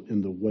obstacle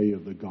in the way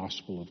of the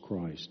gospel of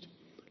Christ."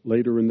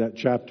 Later in that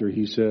chapter,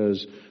 he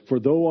says, "For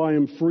though I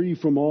am free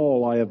from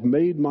all, I have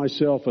made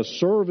myself a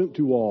servant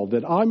to all,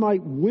 that I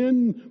might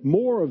win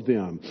more of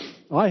them.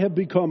 I have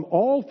become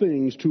all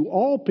things to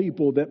all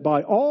people, that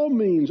by all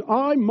means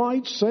I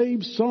might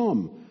save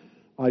some.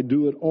 I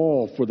do it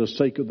all for the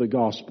sake of the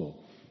gospel,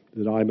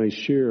 that I may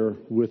share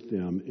with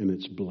them in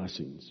its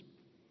blessings."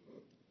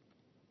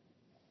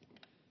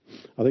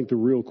 I think the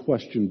real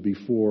question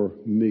before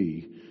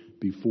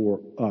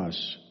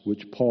us,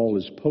 which Paul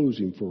is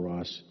posing for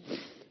us,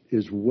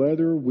 is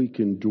whether we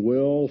can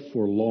dwell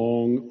for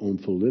long on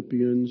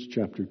Philippians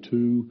chapter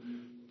 2,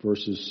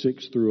 verses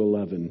 6 through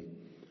 11,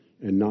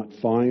 and not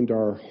find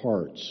our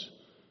hearts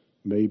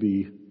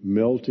maybe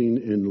melting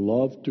in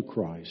love to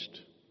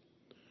Christ.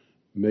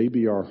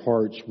 Maybe our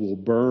hearts will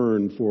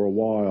burn for a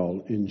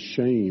while in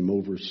shame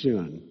over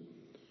sin.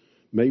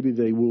 Maybe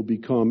they will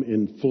become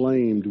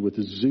inflamed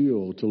with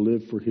zeal to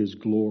live for His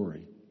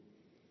glory.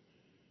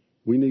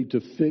 We need to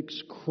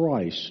fix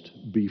Christ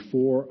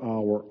before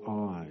our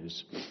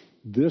eyes.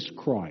 This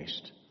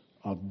Christ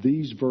of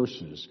these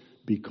verses,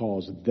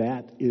 because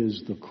that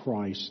is the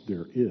Christ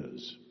there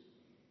is.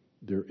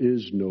 There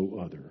is no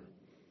other.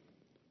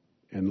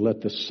 And let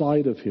the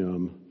sight of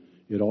Him,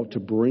 it ought to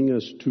bring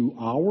us to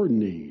our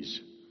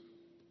knees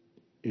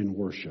in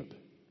worship,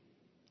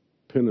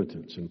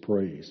 penitence, and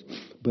praise.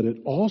 But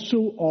it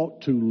also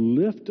ought to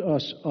lift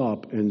us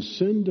up and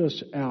send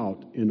us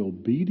out in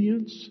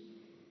obedience,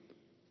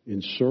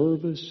 in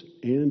service,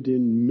 and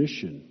in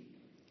mission.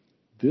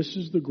 This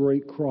is the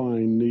great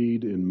crying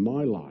need in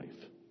my life.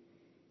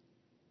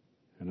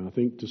 And I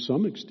think to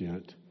some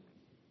extent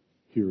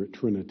here at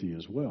Trinity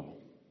as well.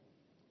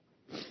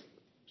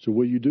 So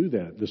will you do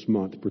that this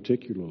month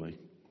particularly?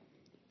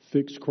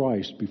 Fix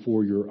Christ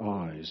before your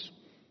eyes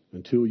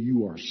until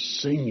you are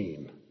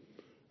singing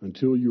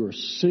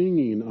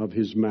of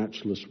his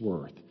matchless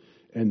worth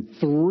and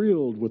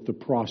thrilled with the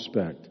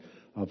prospect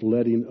of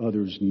letting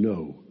others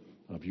know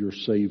of your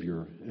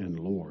Savior and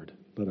Lord.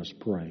 Let us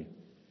pray.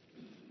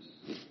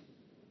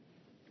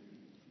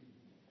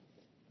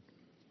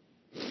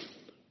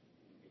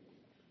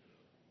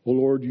 Oh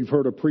Lord, you've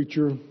heard a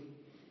preacher.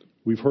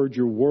 We've heard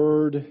your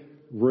word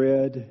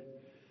read.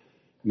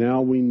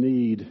 Now we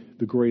need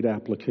the great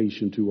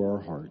application to our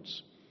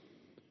hearts.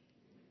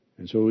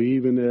 And so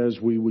even as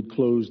we would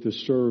close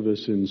this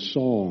service in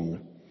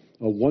song,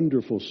 a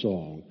wonderful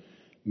song,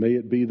 may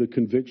it be the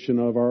conviction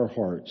of our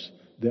hearts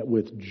that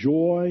with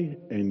joy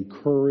and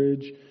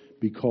courage,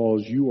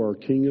 because you are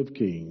King of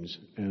Kings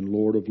and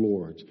Lord of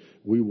Lords,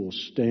 we will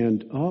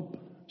stand up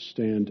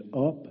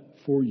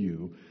for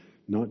you,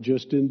 not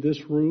just in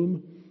this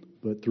room,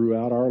 but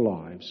throughout our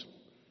lives,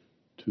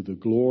 to the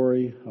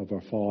glory of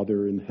our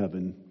Father in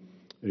heaven.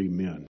 Amen.